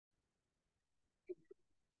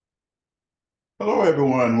Hello,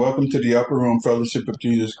 everyone. Welcome to the Upper Room Fellowship of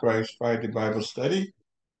Jesus Christ Friday Bible Study.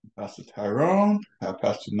 Pastor Tyrone,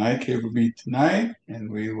 Pastor Knight here with me tonight, and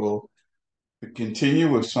we will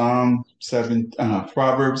continue with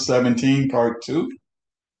Proverbs 17, Part 2.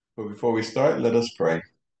 But before we start, let us pray.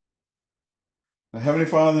 Heavenly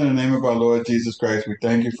Father, in the name of our Lord Jesus Christ, we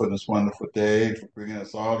thank you for this wonderful day, for bringing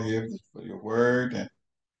us all here for your word, and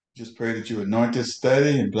just pray that you anoint this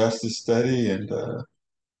study and bless this study and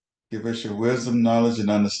give us your wisdom, knowledge, and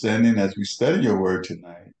understanding as we study your word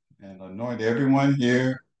tonight. And anoint everyone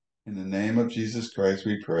here. In the name of Jesus Christ,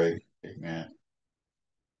 we pray. Amen.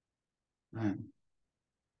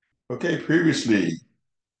 Okay, previously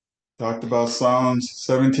talked about Psalms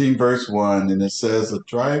 17, verse 1, and it says,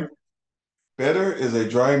 better is a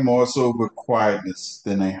dry morsel with quietness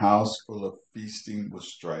than a house full of feasting with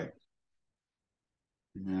strife.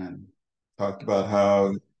 Amen. Talked about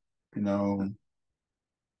how,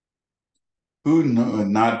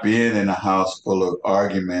 not being in a house full of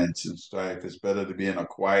arguments and strife. It's better to be in a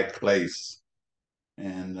quiet place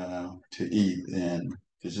and to eat and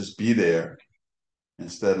to just be there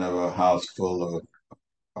instead of a house full of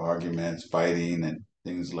arguments, fighting, and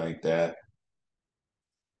things like that.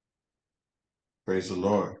 Praise the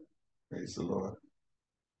Lord. Praise the Lord.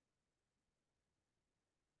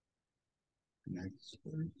 Next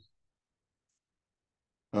verse.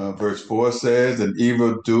 Verse 4 says, an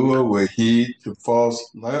evildoer will heed to false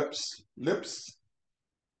lips.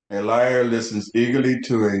 A liar listens eagerly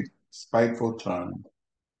to a spiteful tongue.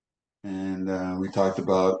 And we talked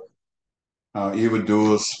about how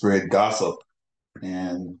evildoers spread gossip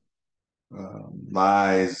and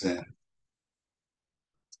lies, and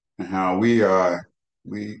how we are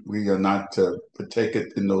not to partake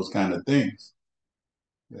in those kind of things.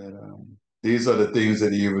 That these are the things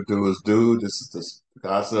that evildoers do. This is the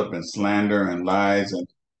gossip and slander and lies and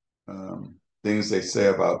things they say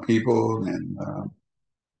about people,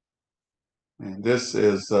 and this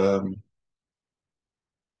is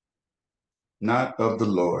not of the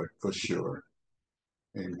Lord for sure.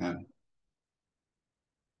 Amen.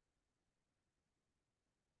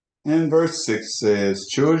 And verse 6 says,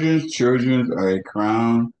 children are a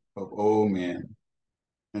crown of old men,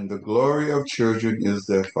 and the glory of children is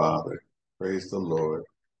their father. Praise the Lord.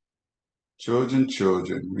 Children.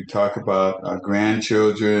 We talk about our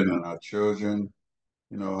grandchildren and our children,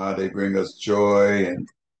 how they bring us joy,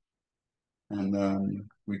 and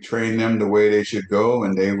we train them the way they should go,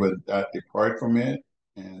 and they would not depart from it.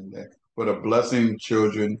 And what a blessing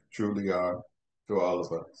children truly are to all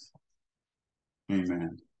of us.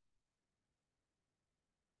 Amen.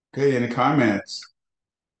 Okay, any comments?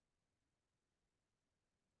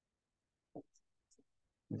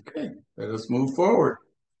 Okay, let us move forward.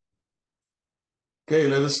 Okay,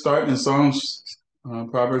 let us start in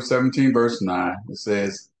Proverbs 17, verse 9. It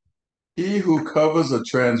says, he who covers a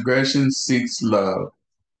transgression seeks love,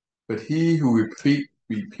 but he who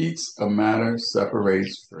repeats a matter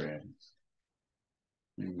separates friends.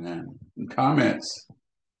 Amen. And comments?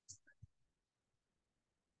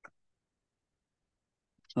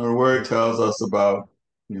 Our word tells us about,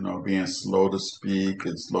 being slow to speak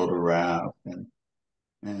and slow to wrath, and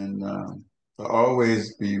to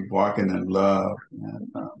always be walking in love.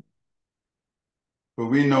 But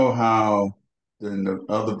we know how in the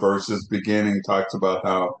other verses beginning talks about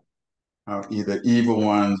how either evil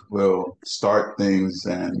ones will start things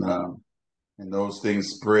and those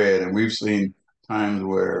things spread. And we've seen times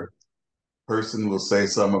where a person will say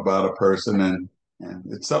something about a person and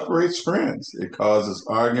it separates friends. It causes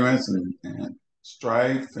arguments and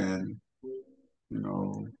strife and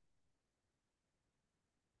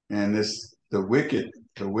it's the wicked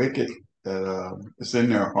that it's in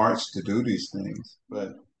their hearts to do these things.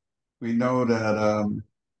 But we know that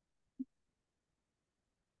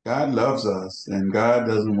God loves us, and God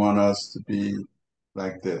doesn't want us to be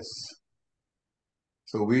like this.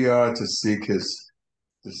 So we are to seek His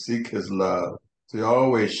love, to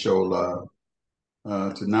always show love,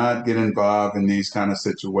 to not get involved in these kind of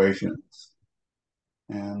situations,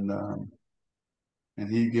 and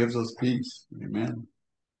He gives us peace. Amen.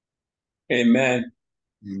 Amen.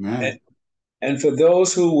 Amen. And for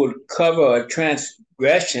those who would cover a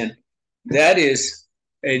transgression, that is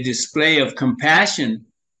a display of compassion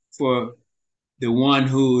for the one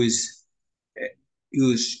who's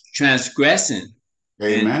transgressing.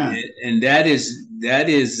 Amen. And that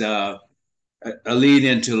is a lead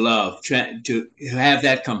into love, to have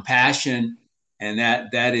that compassion, and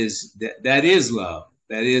that is love.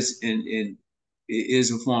 That is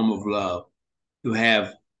a form of love, to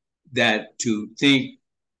have that, to think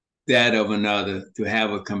that of another, to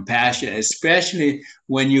have a compassion, especially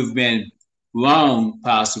when you've been wrong,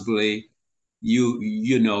 possibly,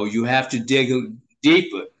 you have to dig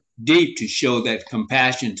deep to show that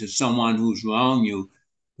compassion to someone who's wronged you,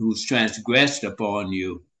 who's transgressed upon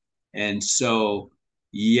you. And so,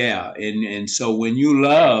 yeah, and so when you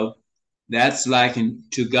love, that's like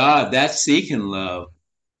to God, that's seeking love.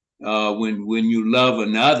 When you love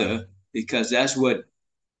another, because that's what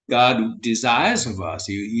God desires of us.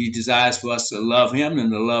 He desires for us to love Him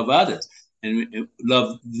and to love others and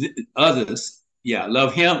love others. Yeah,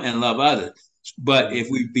 love Him and love others. But if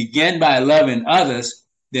we begin by loving others,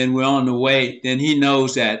 then we're on the way. Then He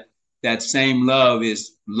knows that that same love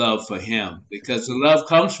is love for Him because the love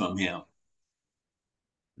comes from Him.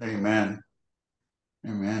 Amen.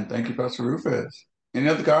 Amen. Thank you, Pastor Rufus. Any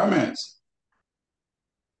other comments?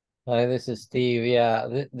 Hi, this is Steve.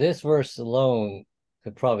 Yeah, this verse alone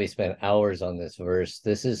could probably spend hours on this verse.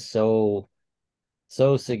 This is so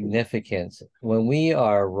significant. When we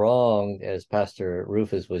are wronged, as Pastor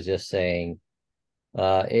Rufus was just saying,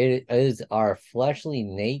 it is our fleshly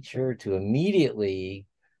nature to immediately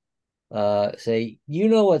say, you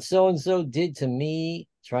know what so and so did to me,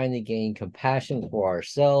 trying to gain compassion for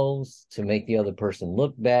ourselves, to make the other person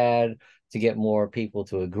look bad, to get more people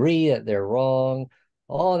to agree that they're wrong.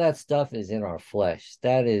 All that stuff is in our flesh.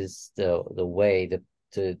 That is the way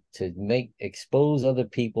to expose other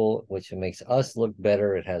people, which makes us look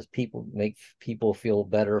better. It has make people feel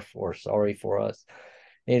better or sorry for us.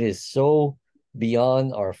 It is so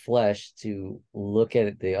beyond our flesh to look at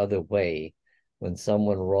it the other way when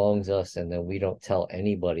someone wrongs us and then we don't tell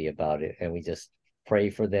anybody about it and we just pray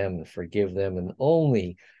for them and forgive them, and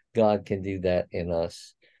only God can do that in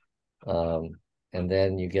us. And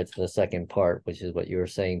then you get to the second part, which is what you were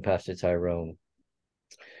saying, Pastor Tyrone.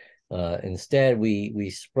 Instead, we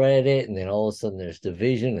spread it, and then all of a sudden there's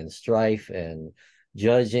division and strife and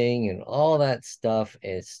judging and all that stuff.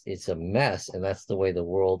 It's a mess, and that's the way the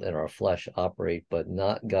world and our flesh operate, but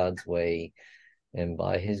not God's way. And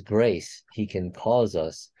by His grace, He can cause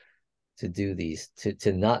us to do these,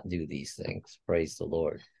 to not do these things. Praise the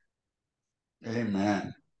Lord.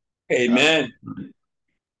 Amen. Amen.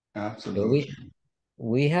 Absolutely.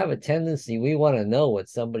 We have a tendency, we want to know what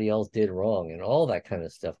somebody else did wrong and all that kind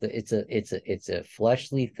of stuff. It's a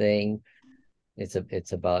fleshly thing. It's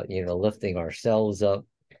about, lifting ourselves up,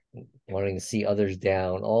 wanting to see others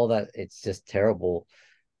down, all that. It's just terrible,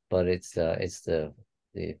 but it's the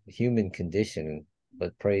human condition.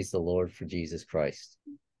 But praise the Lord for Jesus Christ.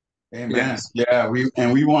 Amen. Yes. Yeah, we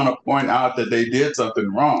want to point out that they did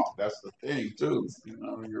something wrong. That's the thing too.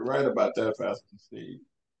 You're right about that, Pastor Steve.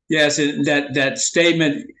 Yes, and that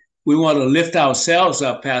statement, we want to lift ourselves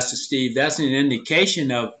up, Pastor Steve. That's an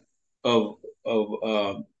indication of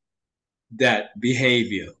that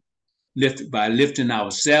behavior. By lifting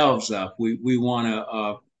ourselves up, we want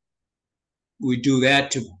to we do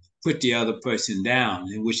that to put the other person down,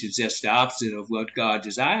 which is just the opposite of what God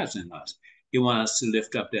desires in us. He wants us to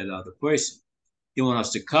lift up that other person. He wants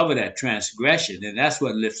us to cover that transgression, and that's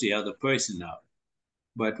what lifts the other person up.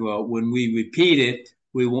 But when we repeat it,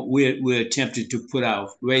 we're tempted to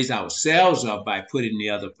raise ourselves up by putting the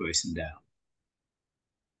other person down.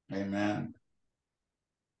 Amen.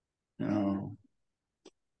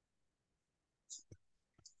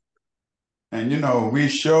 And we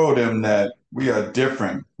show them that we are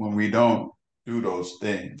different when we don't do those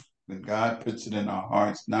things. When God puts it in our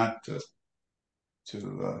hearts not to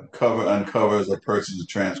uncovers a person's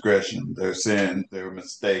transgression, their sins, their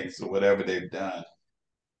mistakes, or whatever they've done,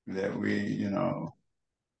 that we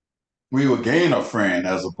will gain a friend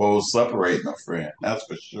as opposed to separating a friend. That's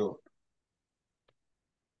for sure.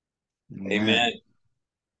 Amen.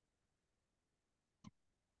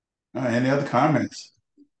 Any other comments?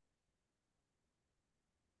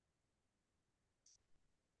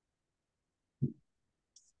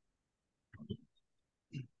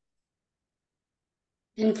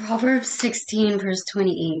 In Proverbs 16, verse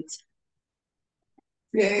 28,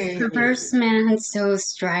 Yay. a perverse man sows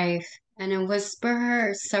strife, and a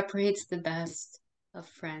whisperer separates the best of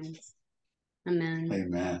friends. Amen.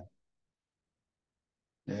 Amen.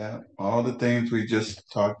 Yeah, all the things we just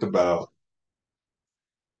talked about,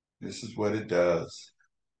 this is what it does.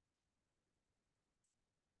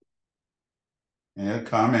 Any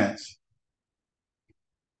comments?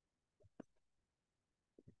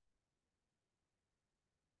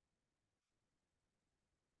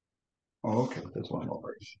 Oh, okay, there's one more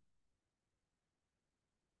verse.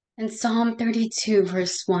 In Psalm 32,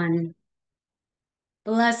 verse 1,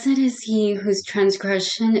 blessed is he whose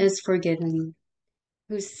transgression is forgiven,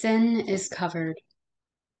 whose sin is covered.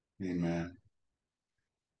 Amen.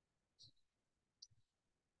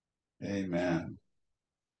 Amen.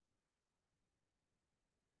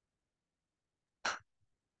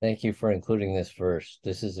 Thank you for including this verse.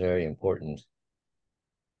 This is very important.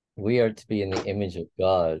 We are to be in the image of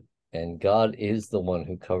God, and God is the one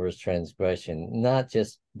who covers transgression, not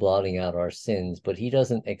just blotting out our sins, but he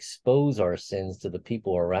doesn't expose our sins to the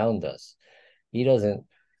people around us. He doesn't,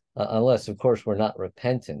 unless, of course, we're not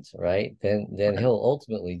repentant, right? Then he'll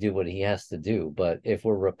ultimately do what he has to do. But if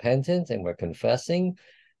we're repentant and we're confessing,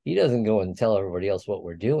 he doesn't go and tell everybody else what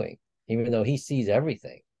we're doing, even though he sees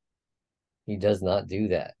everything. He does not do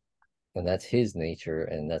that. And that's his nature,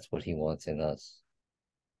 and that's what he wants in us.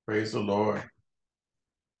 Praise the Lord.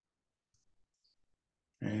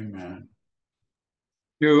 Amen.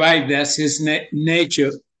 You're right. That's his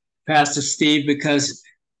nature, Pastor Steve, because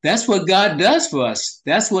that's what God does for us.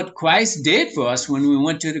 That's what Christ did for us when we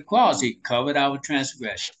went to the cross. He covered our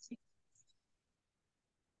transgression.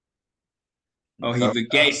 Oh, he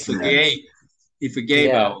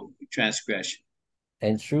forgave our transgression.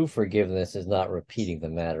 And true forgiveness is not repeating the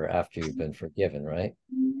matter after you've been forgiven, right?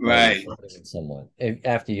 Right.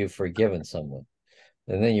 After you've forgiven someone,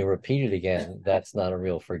 and then you repeat it again, that's not a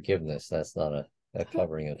real forgiveness. That's not a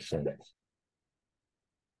covering of sins.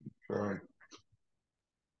 Right.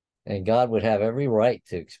 And God would have every right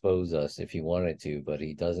to expose us if he wanted to, but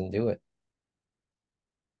he doesn't do it.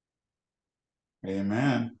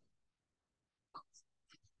 Amen.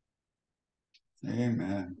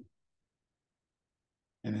 Amen.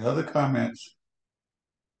 Any other comments?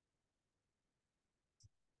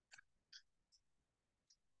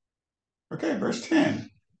 Okay, verse 10.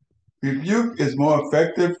 Rebuke is more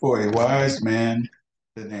effective for a wise man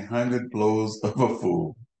than 100 blows of a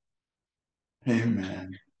fool.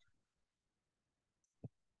 Amen.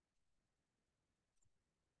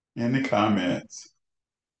 Any comments?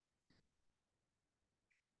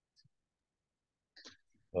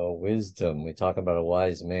 Well, wisdom. We talk about a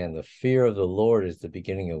wise man. The fear of the Lord is the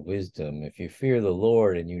beginning of wisdom. If you fear the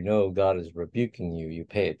Lord and you know God is rebuking you, you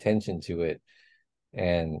pay attention to it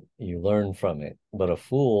and you learn from it. But a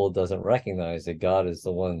fool doesn't recognize that God is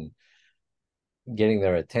the one getting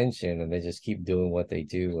their attention, and they just keep doing what they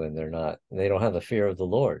do, and they don't have the fear of the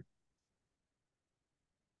Lord.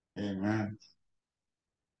 Amen.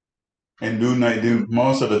 And do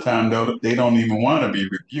most of the time they don't even want to be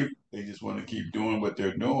rebuked. They just want to keep doing what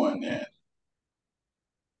they're doing and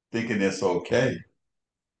thinking it's okay.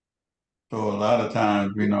 So a lot of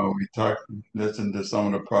times, we listen to some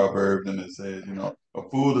of the Proverbs, and it says, a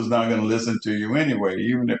fool is not going to listen to you anyway,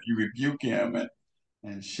 even if you rebuke him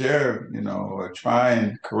and share, or try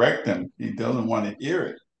and correct him. He doesn't want to hear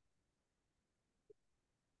it.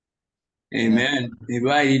 Amen. You're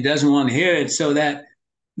right. He doesn't want to hear it. So that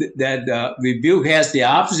rebuke has the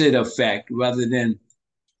opposite effect, rather than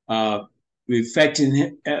being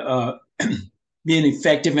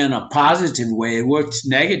effective in a positive way. It works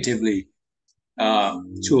negatively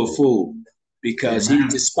to a fool, because he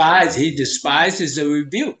despises the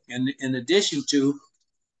rebuke in addition to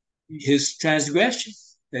his transgression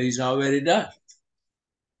that he's already done.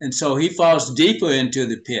 And so he falls deeper into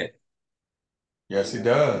the pit. Yes, he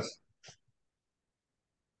does.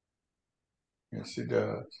 Yes, he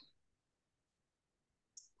does.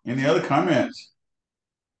 Any other comments?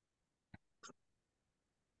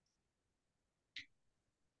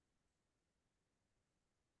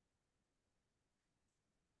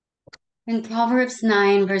 In Proverbs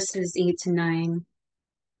 9, verses 8 to 9,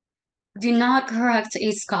 do not correct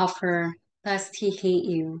a scoffer, lest he hate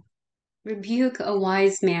you. Rebuke a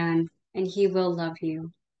wise man, and he will love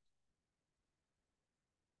you.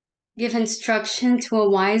 Give instruction to a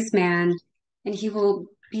wise man, and he will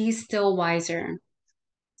be still wiser.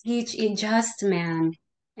 Teach a just man,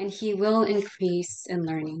 and he will increase in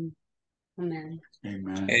learning. Amen.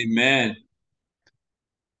 Amen. Amen.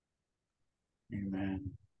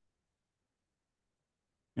 Amen.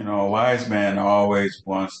 A wise man always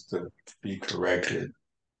wants to be corrected,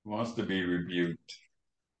 wants to be rebuked.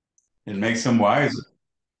 It makes him wiser.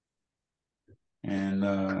 And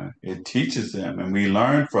it teaches them, and we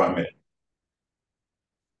learn from it.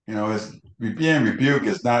 Being rebuked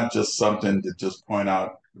is not just something to just point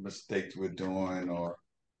out the mistakes we're doing or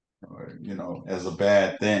as a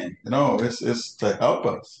bad thing. It's to help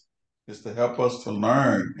us. It's to help us to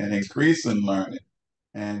learn and increase in learning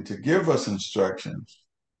and to give us instructions.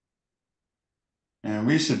 And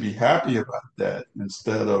we should be happy about that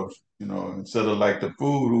instead of like the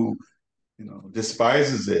fool who,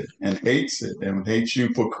 despises it and hates it and hates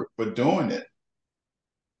you for doing it.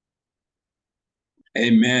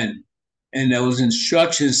 Amen. And those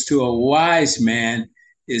instructions to a wise man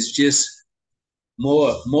is just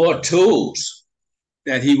more tools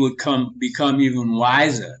that he would become even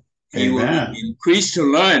wiser. He will increase to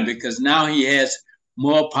learn, because now he has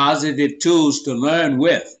more positive tools to learn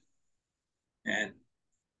with. And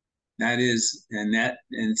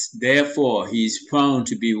therefore he's prone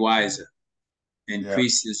to be wiser,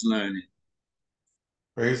 increase his learning.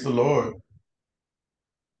 Praise the Lord.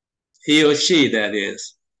 He or she, that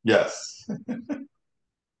is. Yes.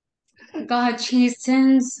 God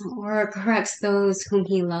chastens or corrects those whom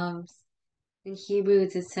he loves. In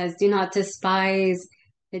Hebrews, it says, do not despise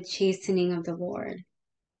the chastening of the Lord.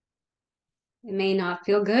 It may not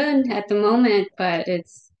feel good at the moment, but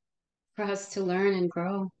it's for us to learn and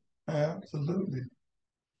grow. Absolutely.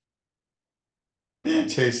 Being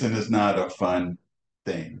chastened is not a fun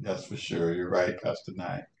thing, that's for sure. You're right, Pastor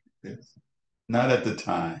Knight. It's not at the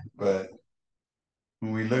time, but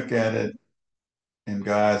when we look at it in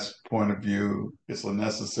God's point of view, it's a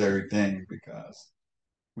necessary thing because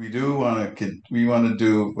we want to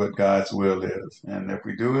do what God's will is, and if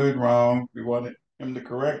we do it wrong, we want Him to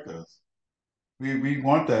correct us. We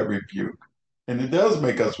want that rebuke, and it does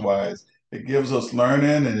make us wise. It gives us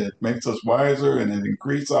learning, and it makes us wiser, and it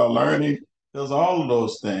increases our learning. It does all of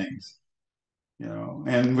those things,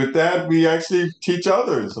 And with that, we actually teach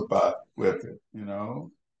others about with it.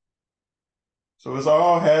 So it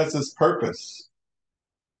all has its purpose.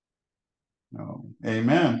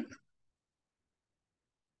 Amen.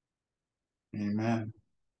 Amen.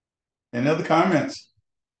 Any other comments?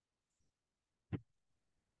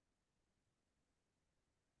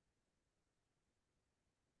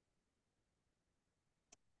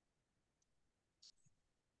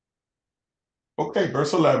 Okay,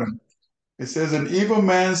 verse 11. It says, an evil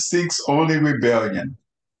man seeks only rebellion.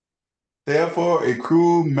 Therefore, a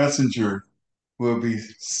cruel messenger will be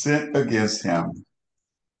sent against him.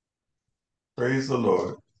 Praise the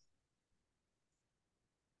Lord.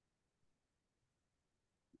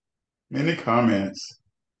 Any comments?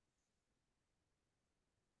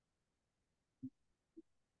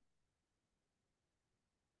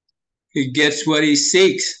 He gets what he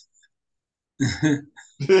seeks.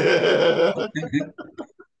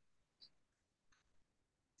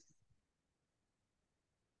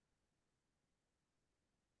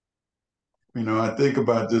 I think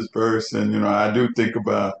about this verse, and I do think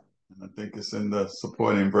about, and I think it's in the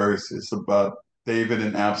supporting verse, it's about David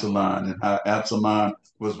and Absalom and how Absalom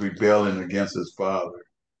was rebelling against his father.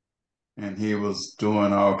 And he was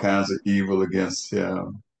doing all kinds of evil against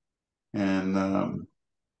him. And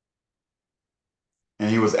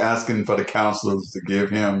he was asking for the counselors to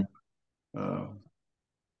give him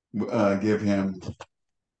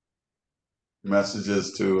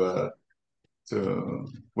messages to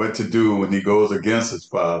what to do when he goes against his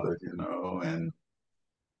father, And of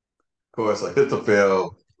course,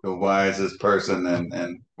 Ahithophel, the wisest person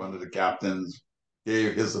and one of the captains,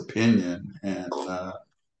 gave his opinion, and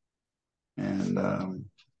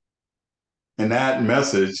that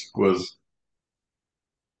message was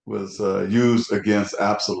used against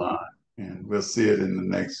Absalom, and we'll see it in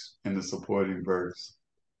the supporting verse.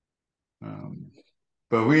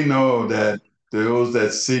 But we know that those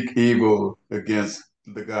that seek evil against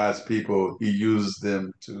the God's people, he uses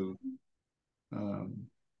them to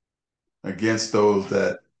against those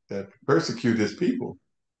that persecute his people.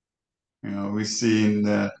 We've seen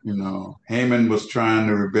that, Haman was trying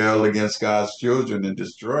to rebel against God's children and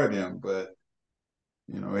destroy them, but,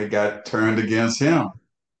 it got turned against him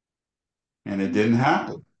and it didn't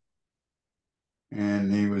happen.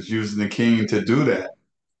 And he was using the king to do that.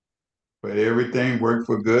 But everything worked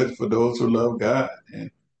for good for those who love God.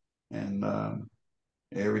 And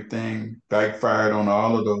everything backfired on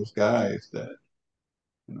all of those guys that,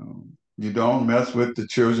 you don't mess with the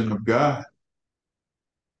children of God.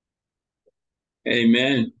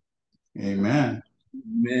 Amen. Amen.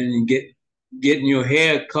 Man, getting your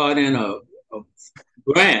hair caught in a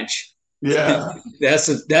branch. Yeah. That's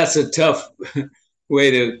a tough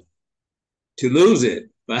way to lose it,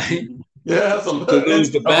 right? Yeah, to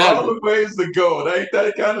lose the of battle. all the ways to go,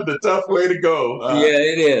 that kind of the tough way to go. Yeah,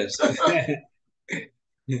 it is.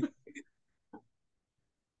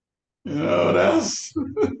 That's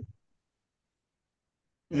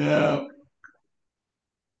yeah.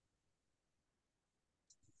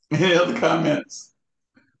 Any other comments?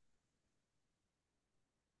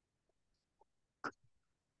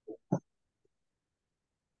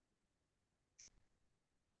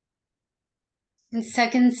 In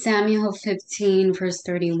 2 Samuel 15, verse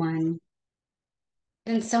 31,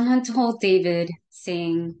 then someone told David,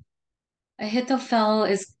 saying, Ahithophel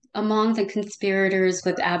is among the conspirators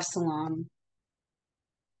with Absalom.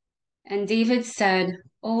 And David said,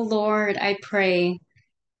 O Lord, I pray,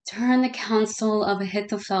 turn the counsel of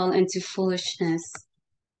Ahithophel into foolishness.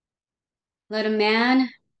 Let a man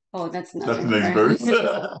Oh, that's That's another the next verse.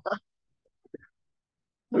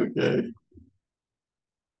 Okay.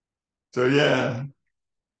 So yeah,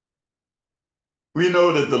 we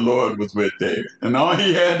know that the Lord was with David, and all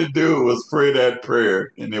he had to do was pray that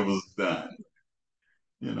prayer, and it was done.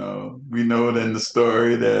 We know in the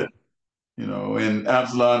story that in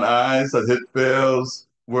Absalom's eyes, Ahithophel's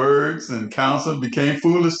words and counsel became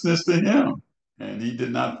foolishness to him, and he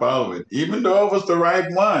did not follow it, even though it was the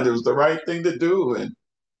right one. It was the right thing to do,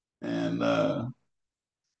 and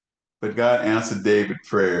but God answered David's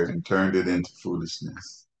prayer and turned it into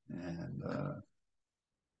foolishness. And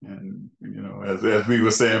as we were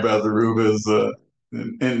saying about the Rubens,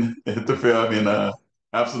 and Ahithophel,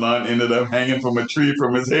 Absalom ended up hanging from a tree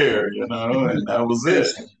from his hair, and that was it.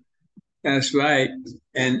 That's right.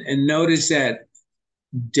 And notice that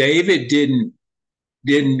David didn't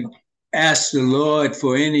ask the Lord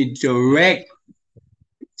for any direct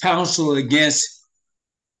counsel against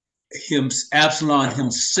Absalom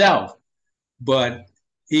himself, but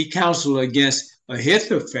he counseled against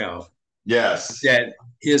Ahithophel. Yes. That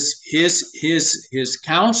his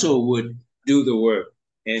counsel would do the work,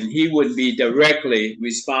 and he would be directly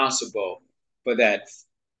responsible for that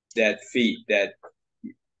feat, that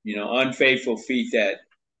unfaithful feat that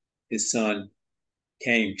his son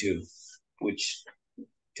came to, which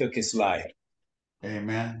took his life.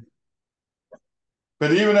 Amen.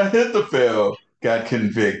 But even Ahithophel got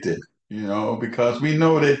convicted, because we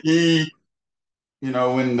know that he,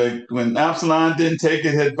 when Absalom didn't take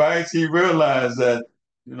his advice, he realized that,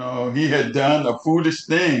 he had done a foolish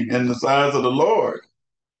thing in the eyes of the Lord.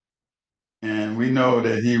 And we know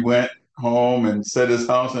that he went home and set his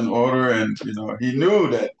house in order, and he knew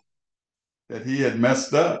that he had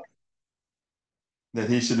messed up, that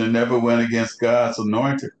he should have never went against God's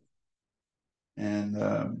anointed,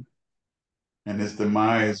 and his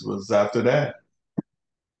demise was after that.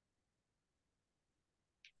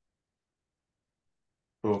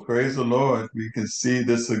 So praise the Lord. We can see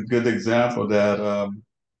this a good example that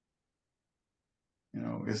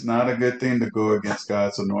it's not a good thing to go against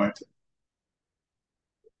God's anointed.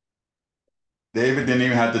 David didn't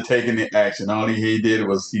even have to take any action. All he did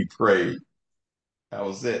was he prayed. That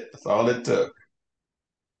was it. That's all it took.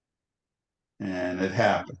 And it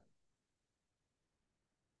happened.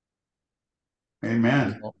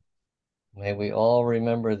 Amen. May we all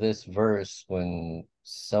remember this verse when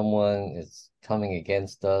someone is coming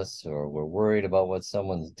against us, or we're worried about what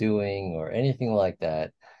someone's doing or anything like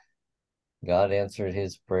that. God answered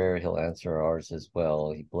his prayer. He'll answer ours as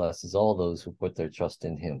well. He blesses all those who put their trust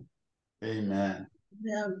in him. Amen.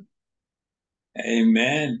 Yeah.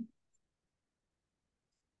 Amen.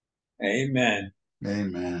 Amen.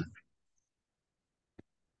 Amen.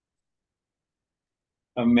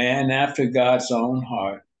 A man after God's own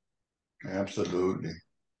heart. Absolutely.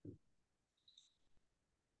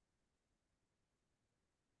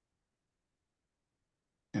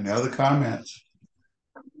 Any other comments?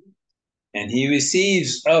 And he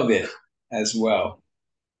receives of it as well,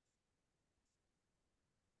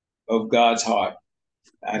 of God's heart.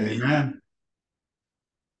 Amen.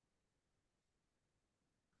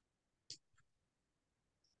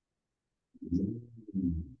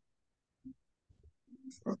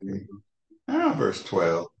 Okay. Now, verse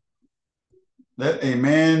 12. Let a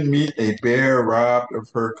man meet a bear robbed of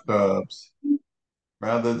her cubs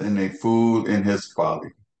rather than a fool in his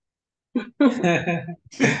folly.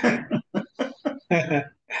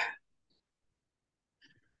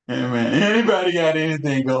 Amen. Anybody got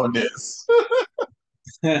anything on this?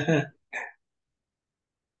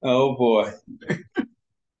 Oh boy.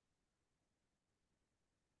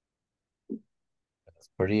 That's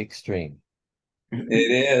pretty extreme.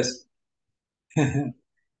 It is.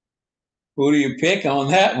 Who do you pick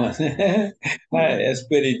on that one? That's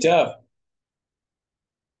pretty tough.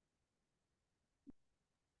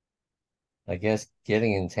 I guess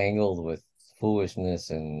getting entangled with foolishness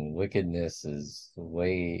and wickedness is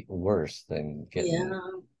way worse than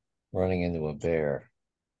running into a bear.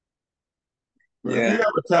 But if you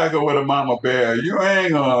ever tackle with a mama bear, you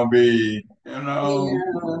ain't gonna be,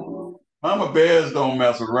 mama bears don't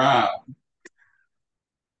mess around.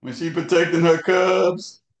 When she protecting her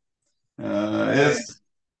cubs, it's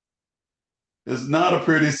not a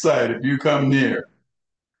pretty sight if you come near.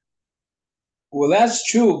 Well, that's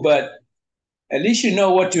true, but at least you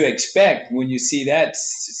know what to expect when you see that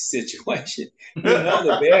situation. You know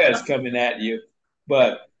the bear is coming at you,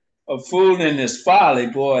 but a fool in his folly,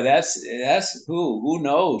 boy, that's who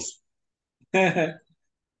knows. Yeah.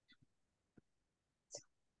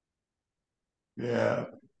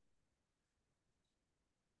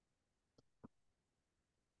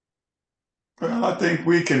 Well, I think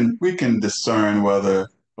we can discern whether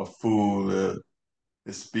a fool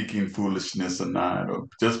is speaking foolishness or not, or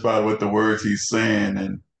just by what the words he's saying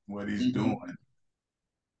and what he's doing.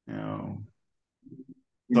 You know,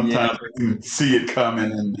 Yeah. sometimes we can see it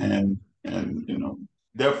coming, and you know,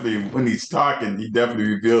 definitely when he's talking, he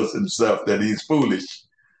definitely reveals himself that he's foolish.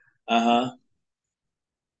 Uh-huh.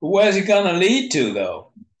 Where's it gonna lead to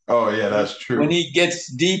though? Oh yeah, that's When true. he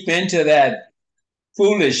gets deep into that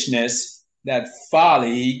foolishness, that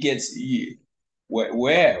folly,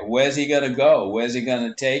 where's he gonna go? Where's he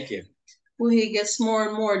gonna take him? Well, he gets more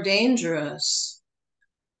and more dangerous.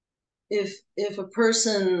 If a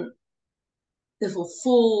person, if a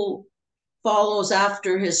fool follows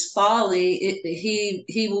after his folly,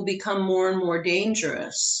 he will become more and more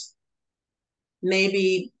dangerous,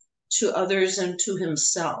 maybe to others and to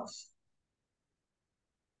himself.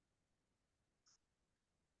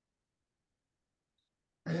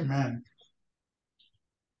 Amen.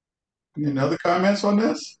 Any other comments on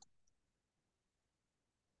this?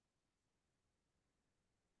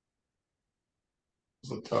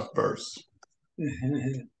 It's a tough verse.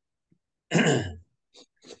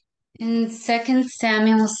 In 2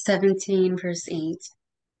 Samuel 17, verse 8,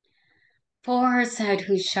 "For," said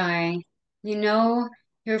Hushai, "you know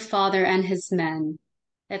your father and his men,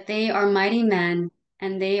 that they are mighty men,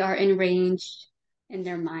 and they are enraged in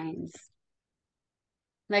their minds.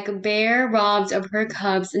 Like a bear robbed of her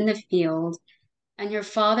cubs in the field, and your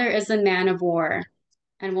father is a man of war,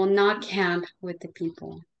 and will not camp with the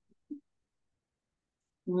people."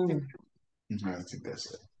 Mm. I think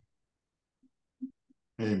that's it.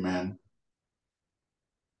 Amen.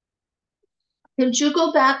 Could you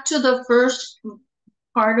go back to the first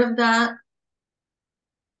part of that?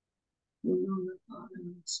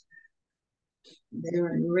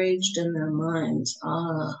 They're enraged in their minds.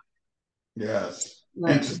 Yes.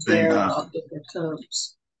 Like Interesting. bear robbed of their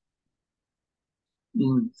cubs.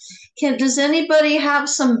 Does anybody have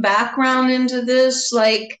some background into this?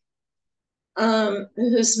 Like,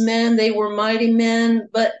 his men, they were mighty men,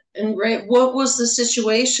 but what was the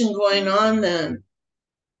situation going on then?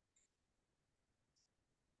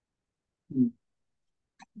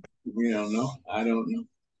 We don't know. I don't know.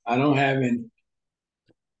 I don't have any.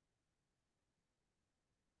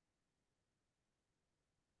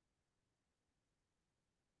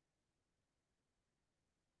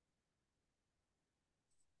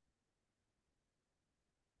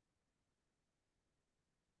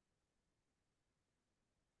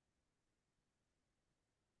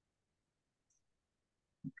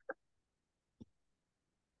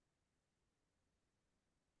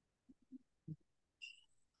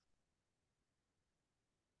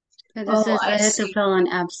 So this is I see. Ahithophel and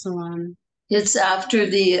Absalom. It's after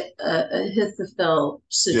the Ahithophel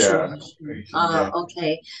situation. Yeah.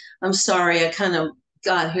 Okay. I'm sorry, I kind of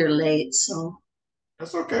got here late, so.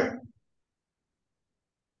 That's okay.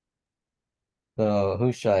 So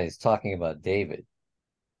Hushai is talking about David,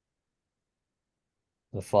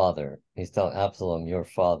 the father. He's telling Absalom, your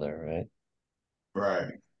father, right?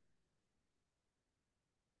 Right.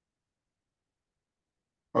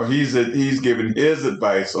 Or he's giving his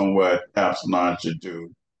advice on what Absalom should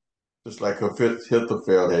do, just like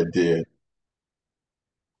Ahithophel had did.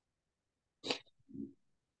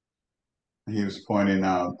 He was pointing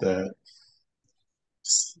out that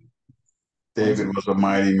David was a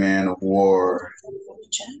mighty man of war,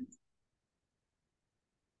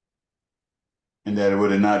 and that it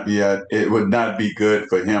would not be good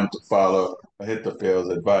for him to follow Ahithophel's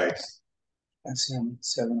advice. That's him,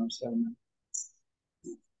 707.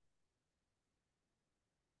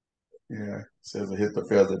 Yeah, it says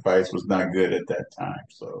Ahithophel's advice was not good at that time.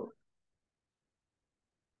 So,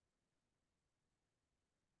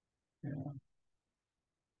 yeah.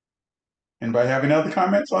 Anybody have any other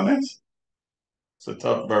comments on this? It's a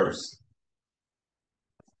tough verse.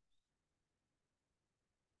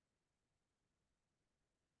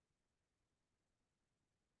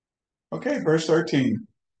 Okay, verse 13.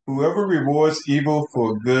 Whoever rewards evil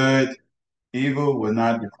for good, evil will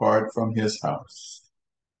not depart from his house.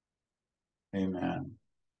 Amen.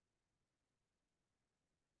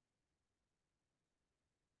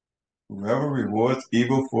 Whoever rewards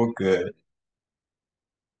evil for good.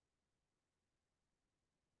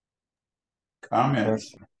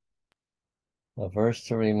 Comments? A verse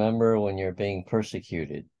to remember when you're being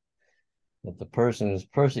persecuted. That the person who's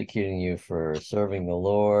persecuting you for serving the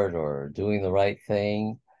Lord or doing the right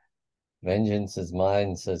thing, vengeance is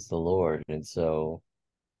mine, says the Lord. And so,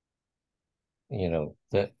 you know,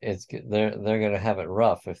 they're going to have it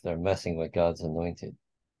rough if they're messing with God's anointed.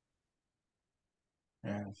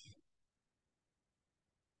 Yes.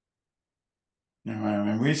 You know, I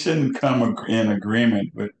mean, we shouldn't come in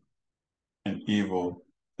agreement with an evil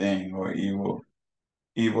thing or evil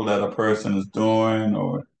that a person is doing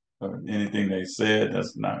or anything they said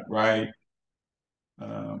that's not right.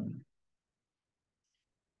 Um,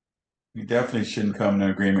 we definitely shouldn't come in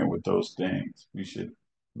agreement with those things. We should,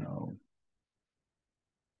 you know,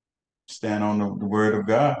 stand on the word of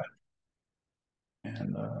God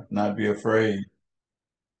and not be afraid.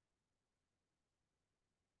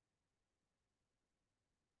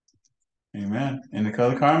 Amen. Any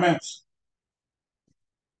other comments?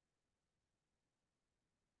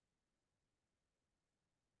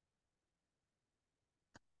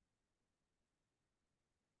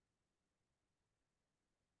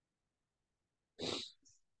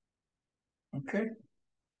 Okay.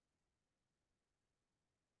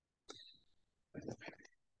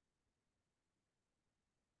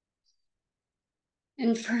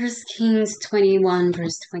 In 1 Kings 21,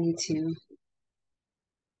 verse 22,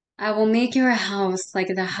 I will make your house like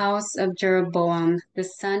the house of Jeroboam, the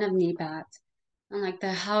son of Nebat, and like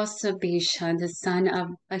the house of Baasha, the son of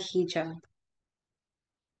Ahijah,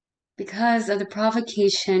 because of the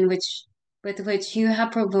provocation with which you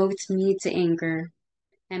have provoked me to anger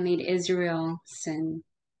and made Israel sin.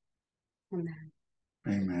 Amen.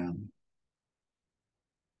 Amen.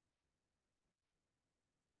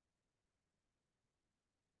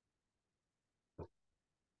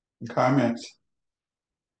 Comments?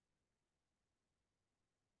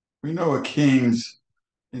 We know what kings,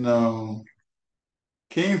 you know,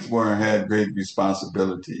 kings had great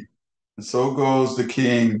responsibility. And so goes the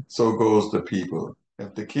king, so goes the people.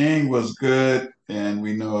 If the king was good, then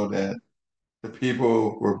we know that the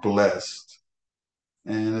people were blessed.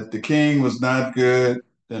 And if the king was not good,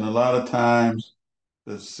 then a lot of times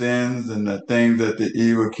the sins and the things that the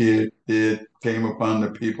evil kid did came upon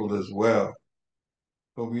the people as well.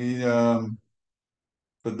 But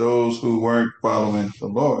for those who weren't following the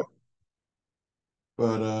Lord.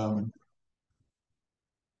 But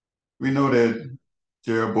we know that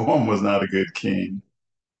Jeroboam was not a good king.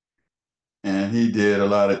 And he did a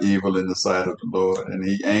lot of evil in the sight of the Lord, and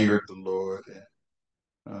he angered the Lord.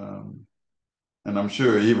 And I'm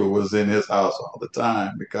sure evil was in his house all the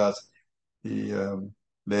time because he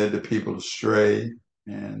led the people astray,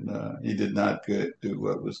 and he did not do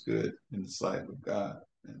what was good in the sight of God.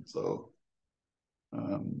 And so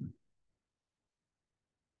um,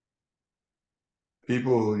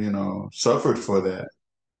 people, suffered for that.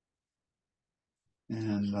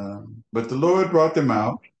 And but the Lord brought them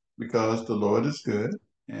out because the Lord is good,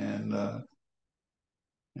 and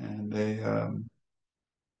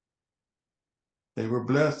they were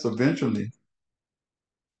blessed eventually.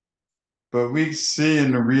 But we see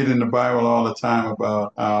and read in the Bible all the time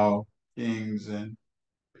about how kings and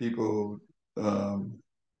people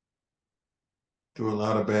do a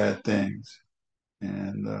lot of bad things,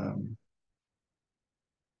 and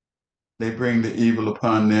they bring the evil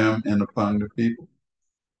upon them and upon the people.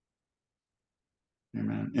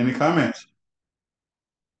 Amen. Any comments?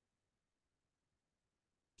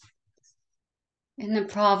 In the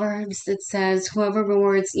Proverbs, it says, whoever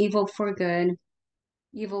rewards evil for good,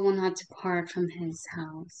 evil will not depart from his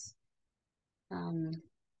house.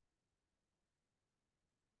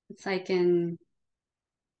 It's like in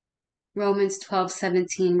Romans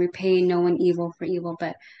 12:17, repay no one evil for evil,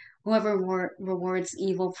 but whoever rewards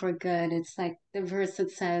evil for good. It's like the verse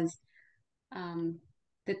that says,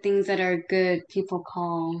 the things that are good people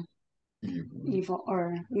call evil,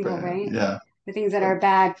 Bad. right? Yeah. The things that are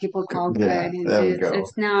bad people call good. Yeah, And there we go.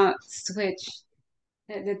 it's now switched.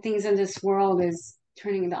 The things in this world is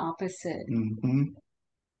turning the opposite. Mm-hmm.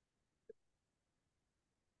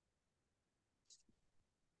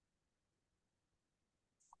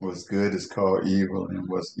 What's good is called evil, and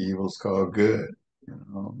what's evil is called good.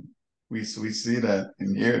 We see that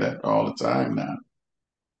and hear that all the time now.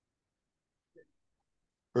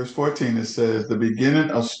 Verse 14, it says, the beginning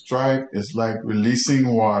of strife is like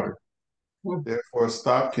releasing water. Therefore,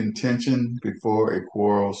 stop contention before a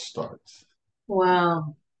quarrel starts.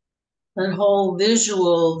 Wow. That whole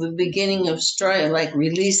visual, the beginning of strife, like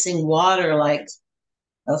releasing water, like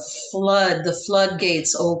a flood, the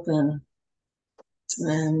floodgates open.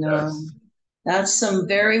 And Yes. that's some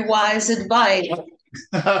very wise advice.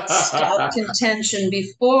 Stop contention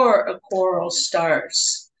before a quarrel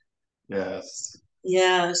starts. Yes.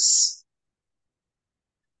 Yes.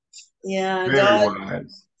 Yeah, Very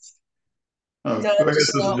wise. God Go ahead, does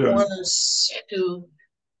Sister not Jones. want us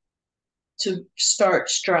to start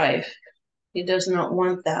strife. He does not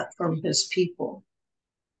want that from his people.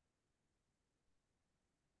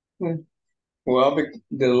 Well,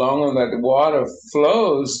 the longer that the water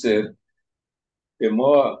flows, the the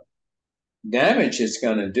more damage it's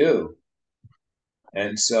going to do.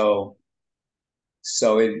 And so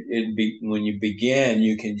when you begin,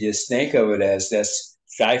 you can just think of it as that's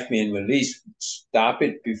strife being released. Stop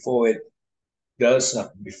it before it does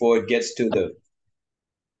something, before it gets to the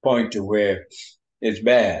point to where it's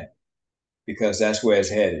bad, because that's where it's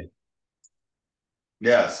headed.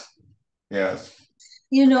 Yes. Yes.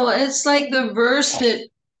 You know, it's like the verse that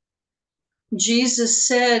Jesus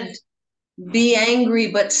said, be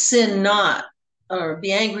angry but sin not, or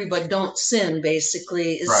be angry but don't sin,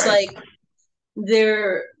 basically. It's Right. like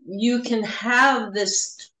you can have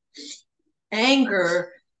this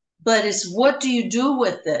anger, but it's what do you do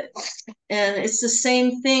with it? And it's the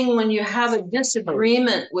same thing when you have a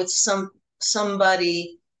disagreement with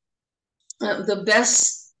somebody. The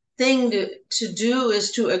best thing to do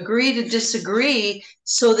is to agree to disagree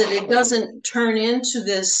so that it doesn't turn into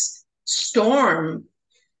this storm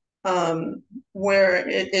where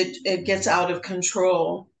it gets out of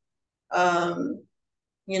control.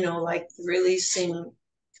 You know, like the releasing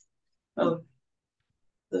of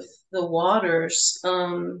the waters.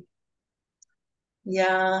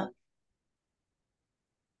 Yeah.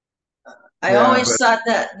 I always thought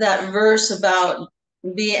that verse about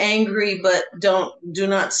be angry but do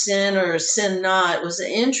not sin, or sin not, was an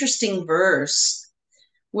interesting verse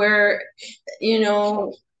where, you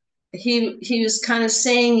know, he was kind of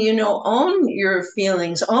saying, you know, own your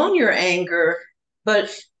feelings, own your anger, but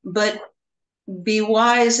be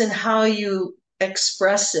wise in how you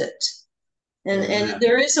express it. And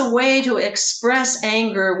there is a way to express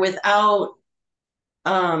anger without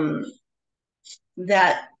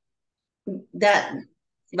that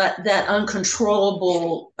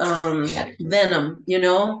uncontrollable venom, you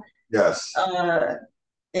know. Yes.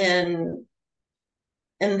 And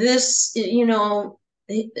this, you know,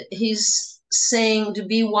 he's saying to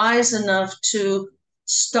be wise enough to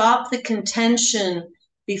stop the contention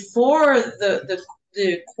before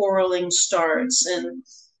the quarreling starts. And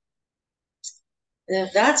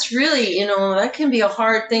that's really, you know, that can be a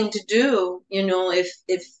hard thing to do, you know, if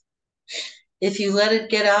you let it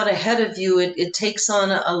get out ahead of you, it takes on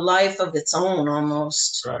a life of its own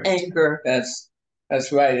almost. Right. Anger. That's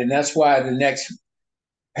right. And that's why the next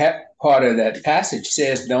part of that passage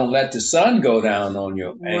says, don't let the sun go down on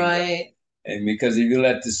your anger. Right. And because if you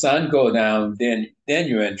let the sun go down, then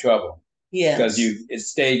you're in trouble. Yes. Because it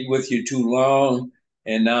stayed with you too long,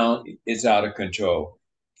 and now it's out of control.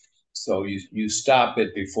 So you stop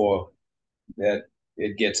it before that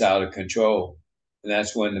it gets out of control. And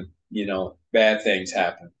that's when bad things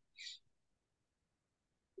happen.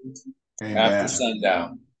 Amen. After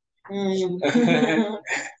sundown. So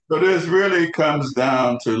this really comes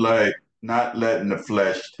down to like not letting the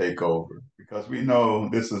flesh take over, because we know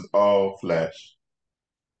this is all flesh.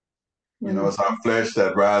 You know, it's our flesh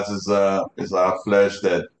that rises up. It's our flesh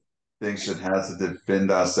that thinks it has to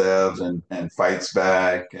defend ourselves and fights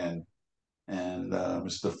back. And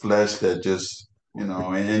it's the flesh that just, you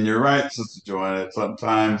know, and you're right, Sister Joanna,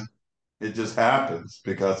 sometimes it just happens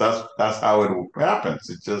because that's how it happens.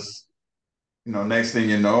 It just, you know, next thing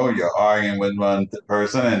you know, you're arguing with one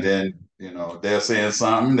person, and then, you know, they're saying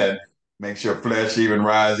something that makes your flesh even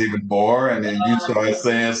rise even more, and then you start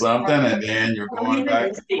saying something, and then you're going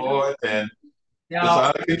back and forth, and it's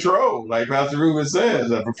out of control. Like Pastor Ruben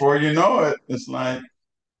says, that before you know it, it's like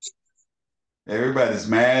everybody's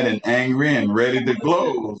mad and angry and ready to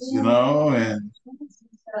close, you know, and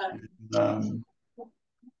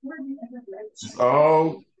it's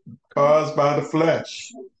all caused by the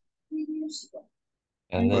flesh.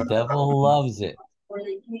 And the devil loves it.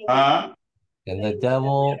 Huh? And the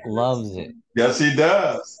devil loves it. Yes, he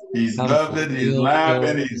does. He's loving, he's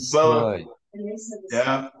laughing, he's so,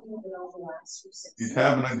 yeah. He's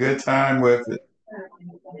having a good time with it.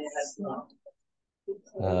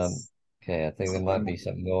 Okay, I think there might be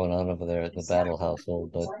something going on over there at the Battle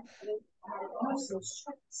household, but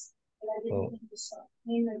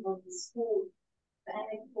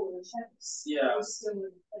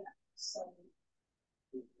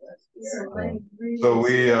So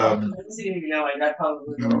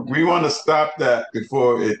we want to stop that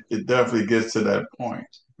before it definitely gets to that point.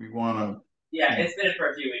 We want to. Yeah, it's been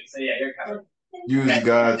for a few weeks, so yeah, you're covered. Use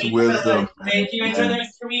God's wisdom. Thank you. Enjoy the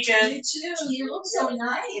rest of your weekend. You too. You look so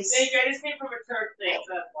nice. Thank you. I just came from a church thing.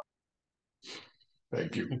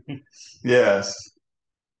 Thank you. Yes.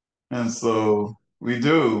 And so we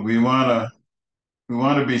do. We want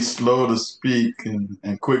to be slow to speak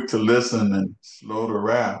and quick to listen and slow to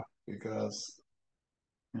wrath, because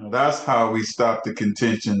you know that's how we stop the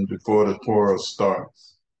contention before the quarrel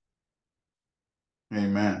starts.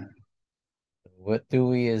 Amen. What do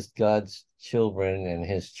we as God's children and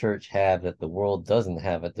his church have that the world doesn't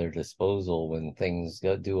have at their disposal when things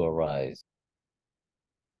do arise?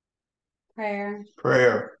 Prayer.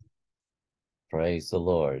 Prayer. Praise the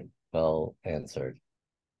Lord. Well answered.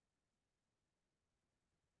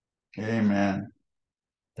 Amen.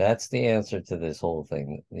 That's the answer to this whole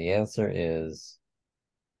thing. The answer is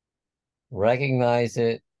recognize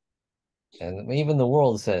it. And even the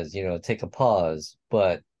world says, you know, take a pause.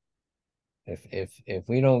 But if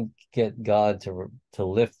we don't get God to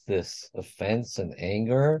lift this offense and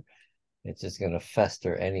anger, it's just going to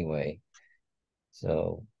fester anyway.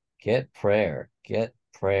 So get prayer.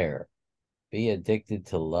 Be addicted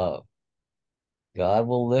to love. God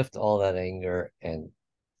will lift all that anger and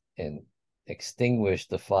extinguish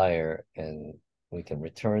the fire, and we can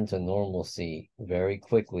return to normalcy very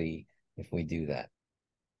quickly if we do that.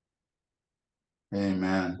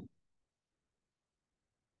 Amen.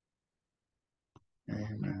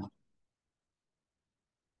 Amen.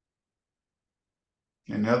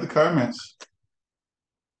 Any other comments?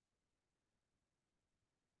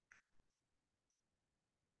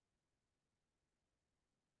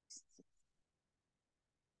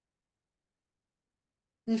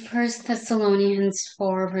 In 1 Thessalonians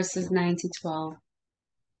 4, verses 9 to 12.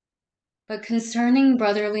 But concerning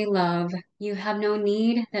brotherly love, you have no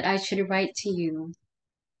need that I should write to you,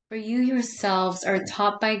 for you yourselves are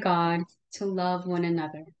taught by God to love one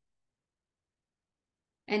another.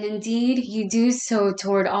 And indeed, you do so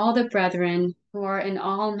toward all the brethren who are in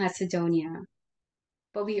all Macedonia.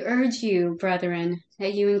 But we urge you, brethren,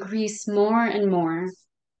 that you increase more and more,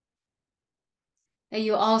 that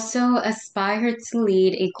you also aspire to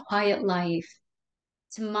lead a quiet life,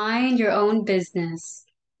 to mind your own business,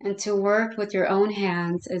 and to work with your own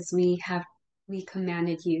hands as we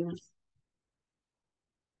commanded you,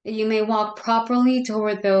 that you may walk properly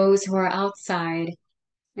toward those who are outside,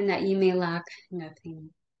 and that you may lack nothing.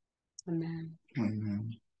 Amen.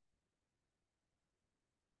 Amen.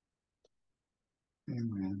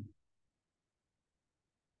 Amen.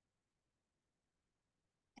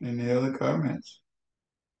 Any other comments?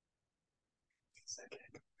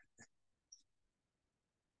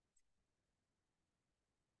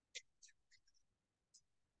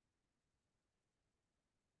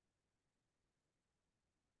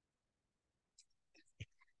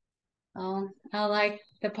 Oh, I like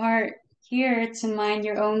the part here to mind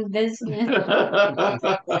your own business.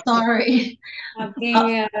 Sorry.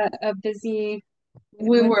 Being a busy.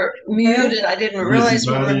 We were muted. I didn't realize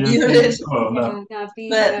we were muted. Oh, no. Not being.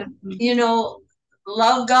 But you know,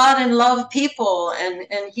 love God and love people, and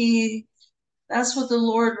that's what the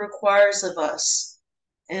Lord requires of us.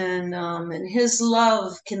 And his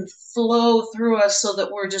love can flow through us so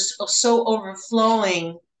that we're just so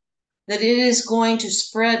overflowing that it is going to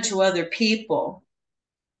spread to other people.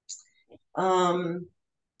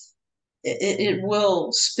 It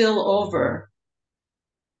will spill over,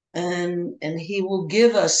 and he will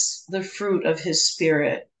give us the fruit of his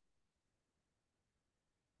Spirit.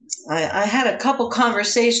 I had a couple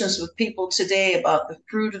conversations with people today about the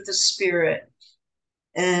fruit of the Spirit,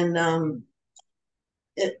 and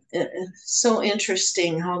it's so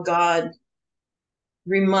interesting how God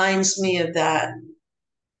reminds me of that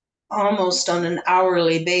almost on an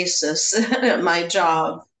hourly basis at my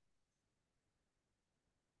job.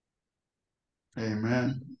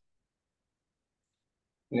 Amen.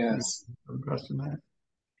 Yes. Question that?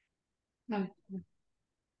 No.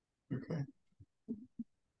 Okay.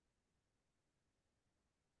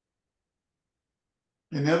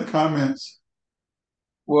 Any other comments?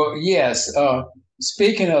 Well, yes.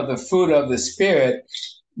 Speaking of the fruit of the Spirit,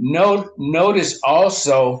 notice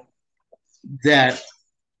also that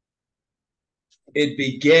it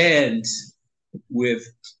begins with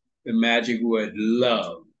the magic word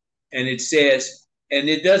love. And it says, and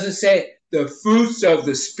it doesn't say the fruits of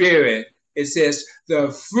the Spirit. It says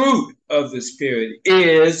the fruit of the Spirit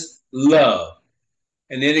is love.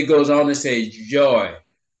 And then it goes on to say joy,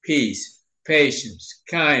 peace, patience,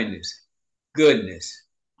 kindness, goodness.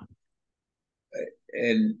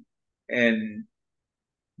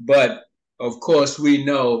 But of course we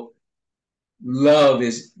know love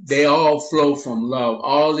they all flow from love.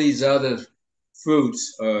 All these other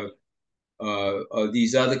fruits or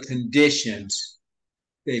these other conditions,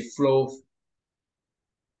 they flow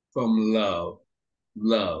from love.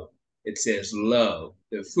 Love. It says love.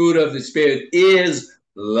 The fruit of the Spirit is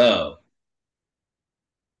love.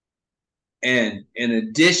 And in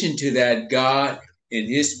addition to that, God in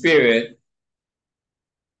his Spirit,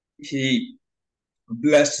 he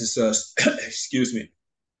blesses us, excuse me,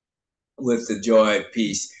 with the joy,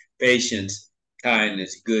 peace, patience,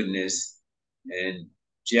 kindness, goodness, and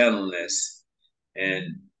gentleness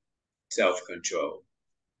and self-control.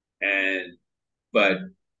 But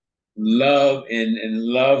love and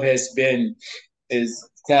love is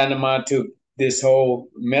tantamount to this whole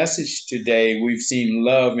message today. We've seen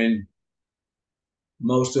love in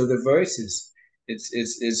most of the verses.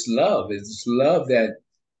 It's love. It's love that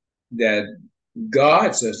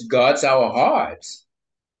guards us, guards our hearts,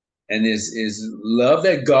 and is love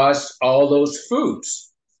that guards all those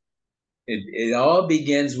fruits. It all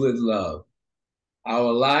begins with love.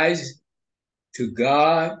 Our lives to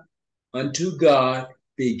God, unto God,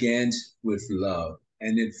 begins with love,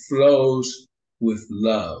 and it flows with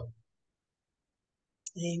love.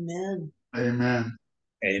 Amen. Amen.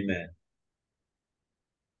 Amen.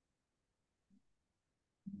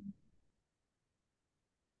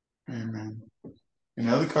 Amen. Any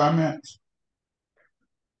other comments?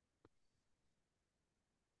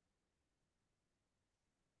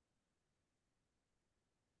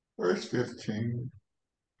 Verse 15.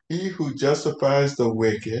 He who justifies the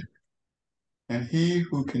wicked and he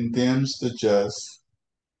who condemns the just,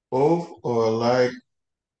 both are alike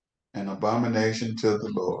an abomination to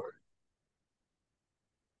the Lord.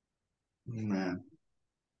 Amen.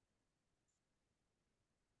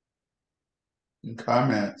 Any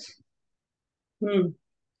comments?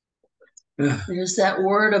 There's that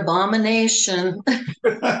word abomination.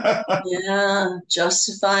 Yeah,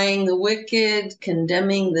 justifying the wicked,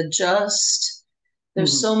 condemning the just.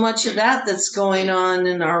 There's so much of that that's going on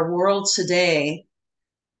in our world today.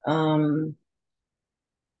 Yes,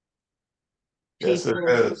 it People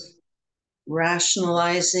is.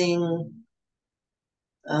 rationalizing.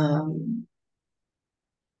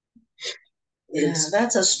 Yeah,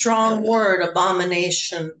 that's a strong word,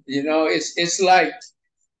 abomination. You know, it's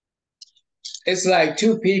like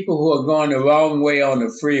two people who are going the wrong way on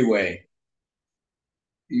the freeway,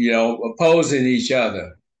 opposing each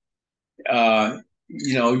other.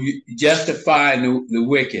 You justifying the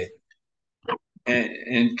wicked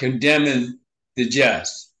and condemning the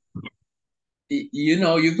just.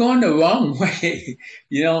 You're going the wrong way.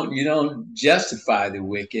 You don't justify the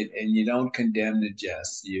wicked and you don't condemn the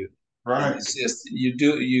just. Right. It's just you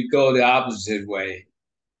go the opposite way.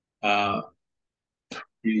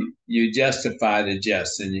 You justify the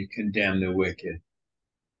just and you condemn the wicked.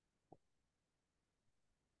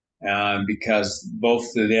 Because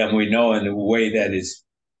both of them we know in the way that is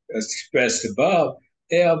expressed above,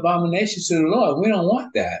 they are abominations to the Lord. We don't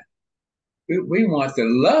want that. We want the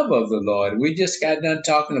love of the Lord. We just got done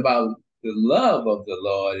talking about the love of the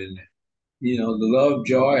Lord and the love,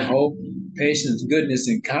 joy, hope, patience, goodness,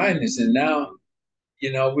 and kindness. And now,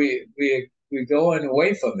 we're going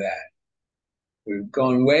away from that. We're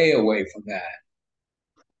going way away from that.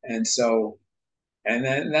 And so, and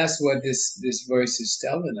then that's what this verse is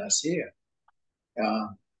telling us here.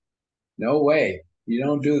 No way. You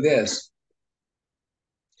don't do this.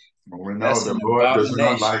 Well, we know That's the an Lord does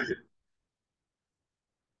not abomination. like it.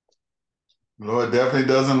 The Lord definitely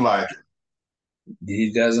doesn't like it.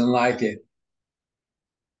 He doesn't like it.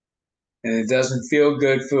 And it doesn't feel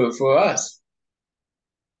good for us.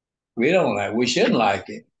 We shouldn't like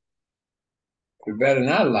it. We better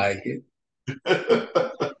not like it.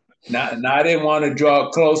 Now I didn't want to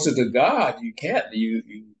draw closer to God. You can't. You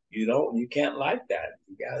can't like that.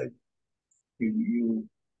 You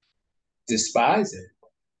despise it.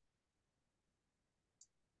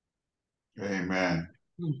 Amen.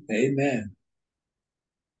 Amen.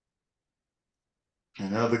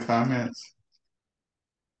 Any other comments?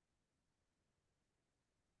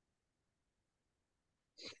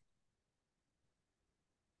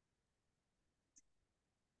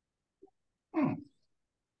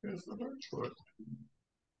 Here's the verse for it.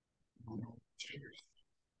 Cheers.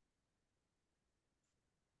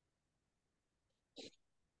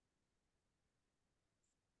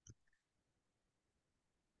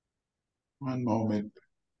 One moment.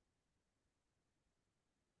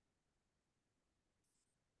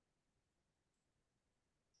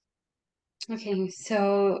 Okay,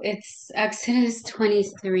 so it's Exodus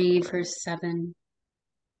 23, verse 7.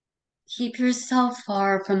 Keep yourself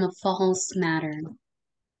far from a false matter.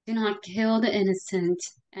 Do not kill the innocent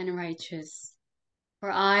and righteous,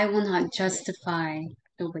 for I will not justify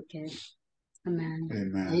the wicked. Amen.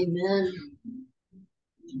 Amen. Amen.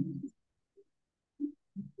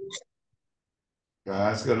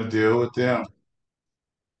 God's going to deal with them.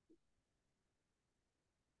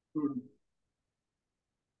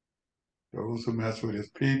 Those who mess with his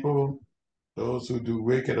people, those who do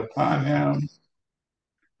wicked upon him.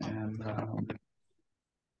 And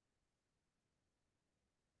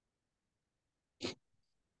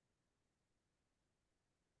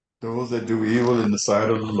those that do evil in the sight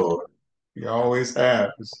of the Lord. He always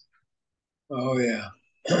has. Oh, yeah.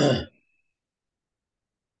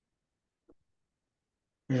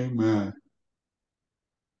 Amen.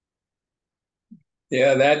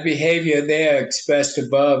 Yeah, that behavior there expressed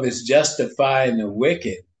above is justifying the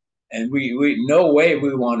wicked. And we no way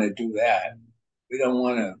we want to do that. We don't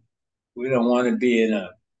want to be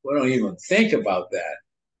we don't even think about that.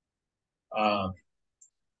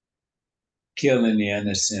 Killing the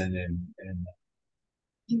innocent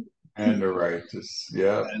And the righteous.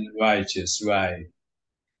 Yeah. and the righteous, right.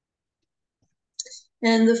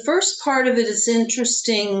 And the first part of it is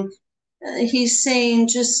interesting. He's saying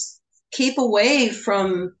just keep away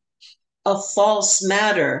from a false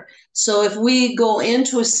matter. So if we go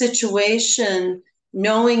into a situation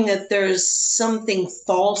knowing that there's something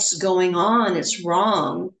false going on, it's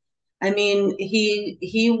wrong. I mean,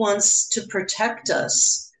 he wants to protect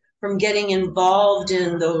us from getting involved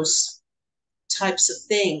in those types of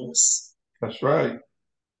things. That's right.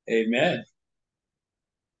 Amen.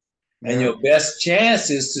 Yeah. And your best chance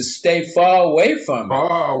is to stay far away from it.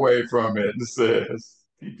 Far away from it, it says.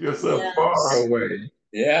 Keep yourself Yes. far away.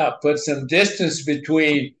 Yeah, put some distance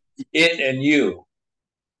between it and you.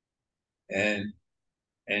 And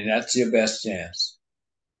that's your best chance.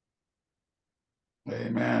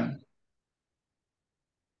 Amen.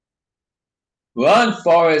 Run,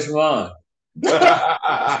 Forrest, run.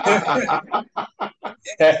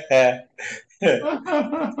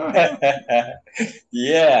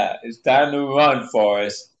 Yeah, it's time to run,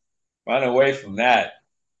 Forrest. Run away from that.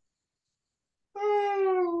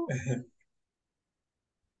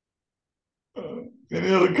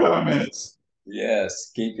 Any other comments?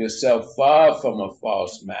 Yes, keep yourself far from a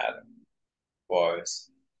false matter,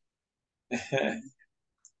 Forrest.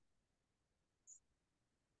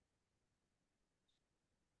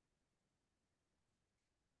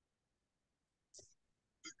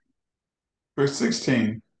 Verse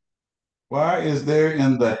 16. Why is there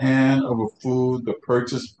in the hand of a fool the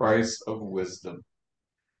purchase price of wisdom,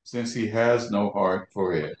 since he has no heart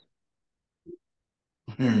for it?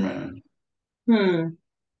 Amen.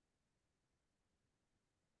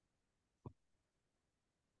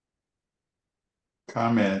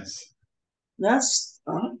 Comments? That's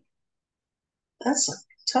a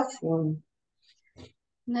tough one.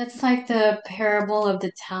 That's like the parable of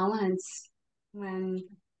the talents when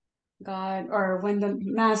when the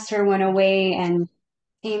master went away and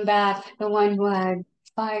came back, the one who had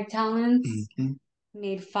 5 talents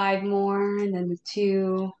made 5 more, and then the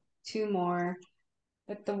two more.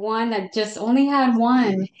 But the one that just only had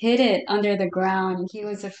 1 hid it under the ground. He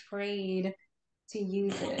was afraid to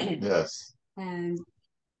use it. Yes. And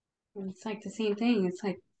it's like the same thing. It's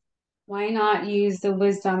like, why not use the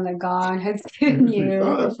wisdom that God has given you?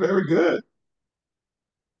 Oh, that's very good.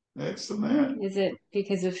 Excellent. Is it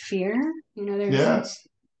because of fear? There's Yes.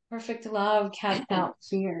 perfect love casts out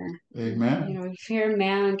fear. Amen. Fear of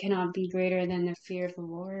man cannot be greater than the fear of the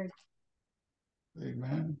Lord.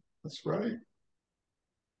 Amen. That's right.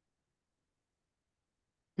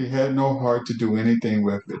 He had no heart to do anything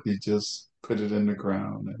with it. He just put it in the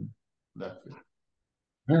ground and left it.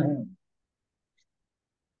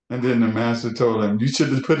 And then the master told him, you should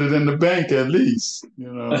have put it in the bank at least,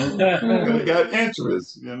 It got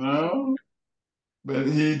interest, But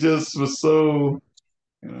he just was so,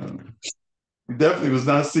 he definitely was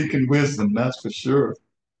not seeking wisdom, that's for sure.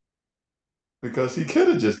 Because he could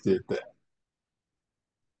have just did that.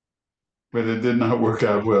 But it did not work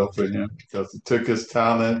out well for him because he took his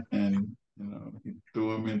talent and, he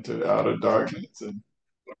threw him into outer darkness and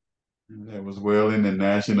there was wailing and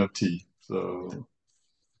gnashing of teeth. So,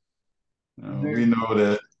 we know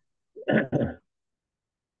that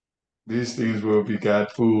these things will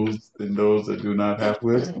beget fools and those that do not have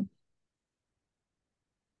wisdom.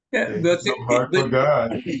 Yeah, They have no heart for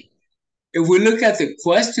God. If we look at the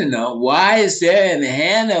question though, why is there in the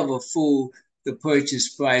hand of a fool the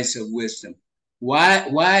purchase price of wisdom?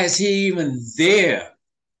 Why is he even there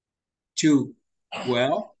to,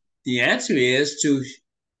 well, the answer is to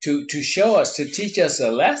show us, to teach us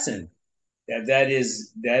a lesson that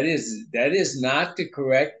is not the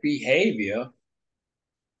correct behavior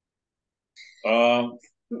of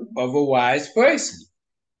a wise person.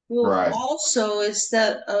 Well, Right. also is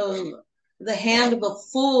that the hand of a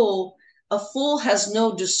fool has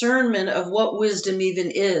no discernment of what wisdom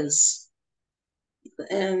even is.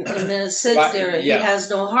 And then it says Right, there, yeah. he has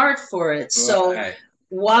no heart for it. So Right.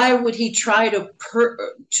 why would he try to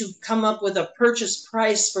come up with a purchase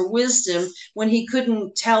price for wisdom when he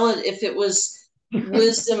couldn't tell it if it was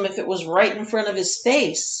wisdom, if it was right in front of his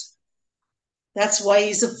face? That's why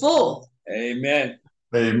he's a fool. Amen.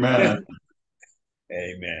 Amen.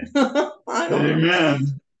 Amen. I don't know.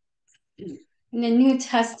 Amen. In the New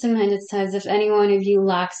Testament, it says, if any one of you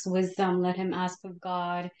lacks wisdom, let him ask of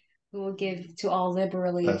God, who will give to all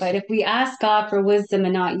liberally. That's- But if we ask God for wisdom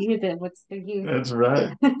and not use it, what's the use? That's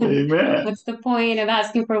right. Amen. What's the point of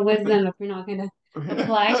asking for wisdom if we're not going to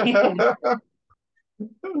apply it?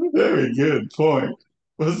 Very good point.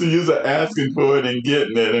 What's the use of asking for it and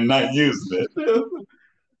getting it and not using it?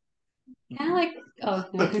 Kind of like, oh,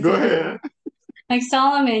 no. Go ahead. Like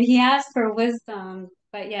Solomon, he asked for wisdom,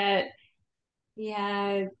 but yet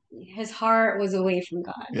his heart was away from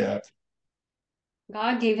God. Yeah.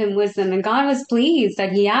 God gave him wisdom, and God was pleased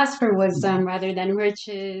that he asked for wisdom rather than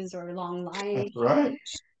riches or long life. That's right.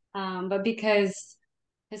 But because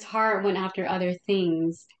his heart went after other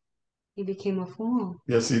things, he became a fool.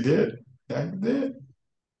 Yes, he did. Yeah, he did.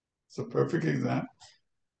 It's a perfect example.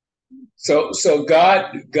 So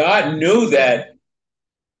God knew that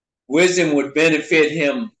wisdom would benefit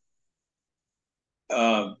him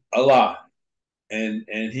a lot, and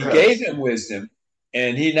he Yes. gave him wisdom,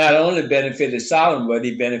 and he not only benefited Solomon, but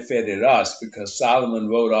he benefited us because Solomon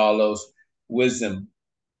wrote all those wisdom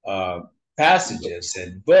passages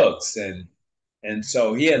and books, and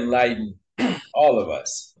so he enlightened all of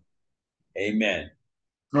us. Amen.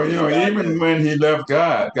 Well, even when he left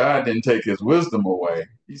God, God didn't take his wisdom away.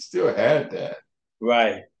 He still had that.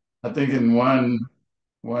 Right. I think in one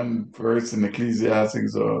verse in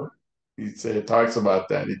Ecclesiastes, talks about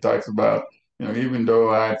that. He talks about, even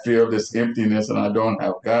though I feel this emptiness and I don't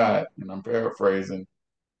have God, and I'm paraphrasing,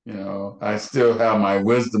 I still have my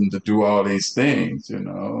wisdom to do all these things,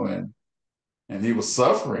 and he was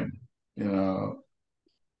suffering,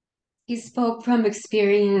 He spoke from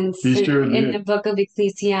experience He sure in did. the book of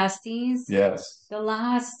Ecclesiastes. Yes.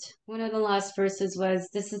 One of the last verses was,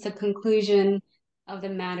 this is the conclusion of the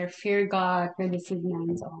matter. Fear God, for this is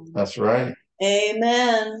man's own. That's right.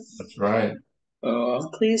 Amen. That's right.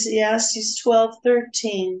 Ecclesiastes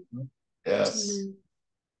 12:13. Yes. Mhm.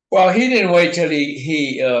 Well, he didn't wait till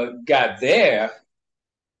he got there.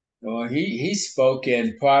 Well, he spoke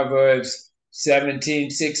in Proverbs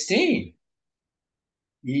 17:16.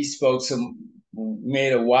 He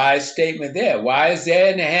made a wise statement there. Why is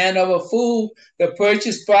there in the hand of a fool the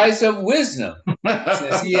purchase price of wisdom,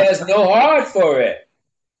 since he has no heart for it?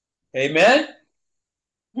 Amen.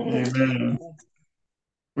 Amen.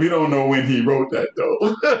 We don't know when he wrote that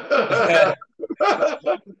though.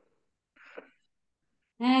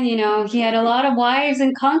 And he had a lot of wives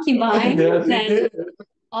and concubines, Yes, he and did.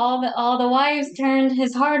 all the wives turned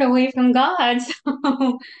his heart away from God.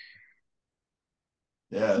 So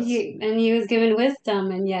Yes. he was given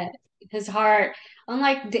wisdom, and yet his heart,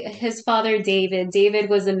 unlike his father David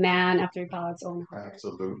was a man after God's own heart.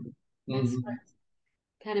 Absolutely. That's what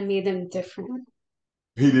kind of made them different.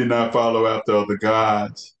 He did not follow after other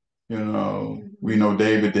gods. We know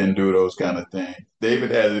David didn't do those kind of things.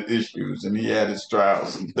 David had his issues and he had his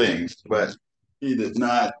trials and things, but he did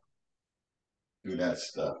not do that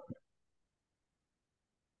stuff.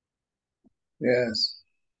 Yes.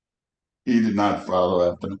 He did not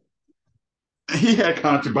follow after them. He had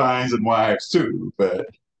concubines and wives too, but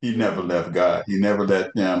he never left God. He never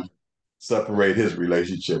let them separate his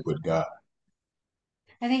relationship with God.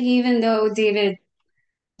 I think even though David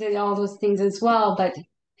did all those things as well, but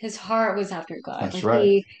his heart was after God. That's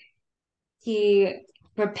right. He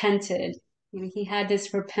repented. He had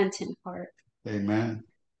this repentant heart. Amen.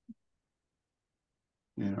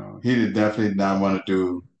 He did definitely not want to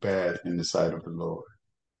do bad in the sight of the Lord.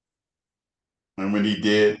 And when he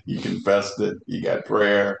did, he confessed it. He got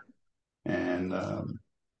prayer, and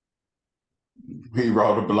he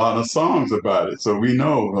wrote a lot of songs about it. So we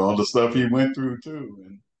know all the stuff he went through too,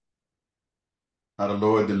 and how the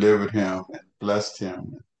Lord delivered him and blessed him,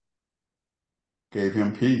 and gave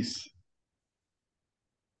him peace.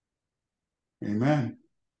 Amen.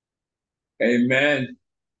 Amen.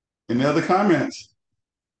 Any other comments?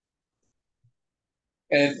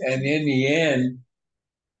 And in the end,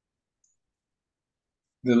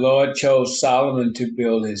 the Lord chose Solomon to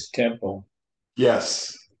build his temple.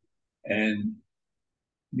 Yes. And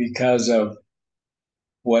because of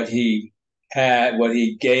what he had, what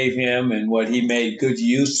he gave him, and what he made good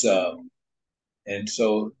use of. And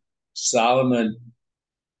so Solomon,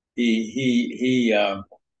 he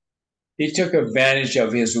took advantage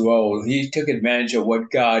of his role. He took advantage of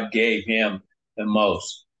what God gave him the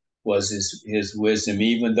most, was his wisdom,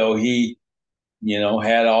 even though he,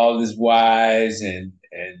 had all his wives and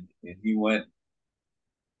he went,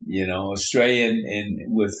 astray in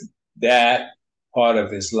with that part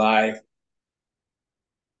of his life.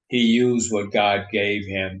 He used what God gave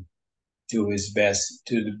him to his best,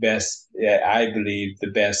 to the best, I believe,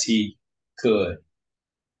 the best he could.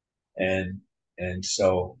 And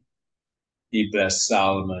so he blessed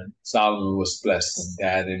Solomon. Solomon was blessed in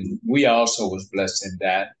that, and we also was blessed in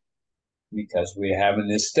that because we're having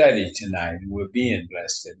this study tonight, and we're being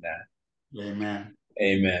blessed in that. Amen.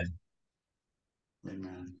 Amen.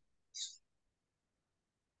 Amen.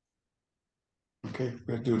 Okay,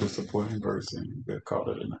 we'll do the supporting verse and we'll call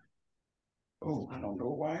it a night. Oh, I don't know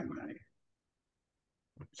why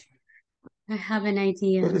I have an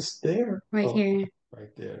idea. but it's there. Right here.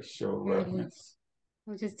 Right there. Show There it reference. is.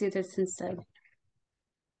 We'll just do this instead.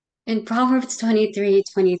 In Proverbs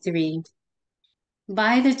 23:23,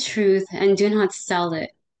 buy the truth and do not sell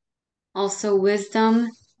it. Also wisdom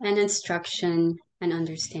and instruction and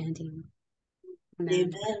understanding.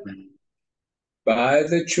 Amen. Amen. By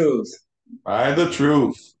the truth. Buy the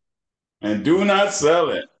truth and do not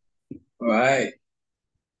sell it. Right.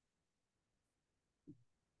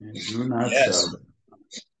 And do not Yes. sell it.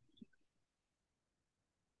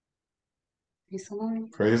 Praise the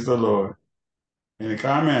Lord. Praise the Lord. Any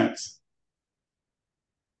comments?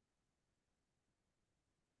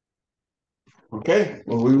 Okay,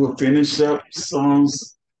 well, we will finish up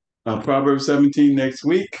Psalms, Proverbs 17 next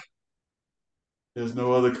week. There's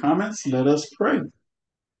no other comments. Let us pray.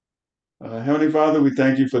 Heavenly Father, we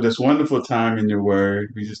thank you for this wonderful time in your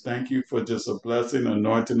word. We just thank you for just a blessing,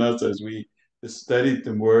 anointing us as we just studied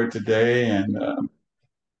the word today. And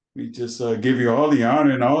we just give you all the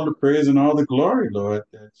honor and all the praise and all the glory, Lord,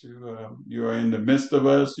 that you are in the midst of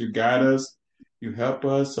us. You guide us. You help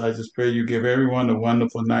us. I just pray you give everyone a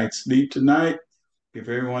wonderful night's sleep tonight. Give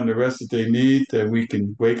everyone the rest that they need, that we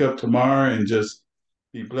can wake up tomorrow and just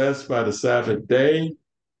be blessed by the Sabbath day.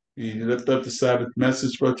 We lift up the Sabbath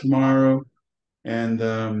message for tomorrow, and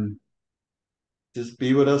just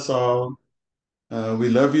be with us all. We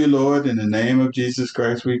love you, Lord. In the name of Jesus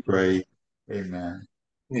Christ, we pray. Amen.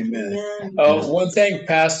 Amen. Amen. One thing,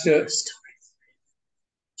 Pastor.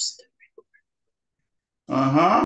 Uh-huh.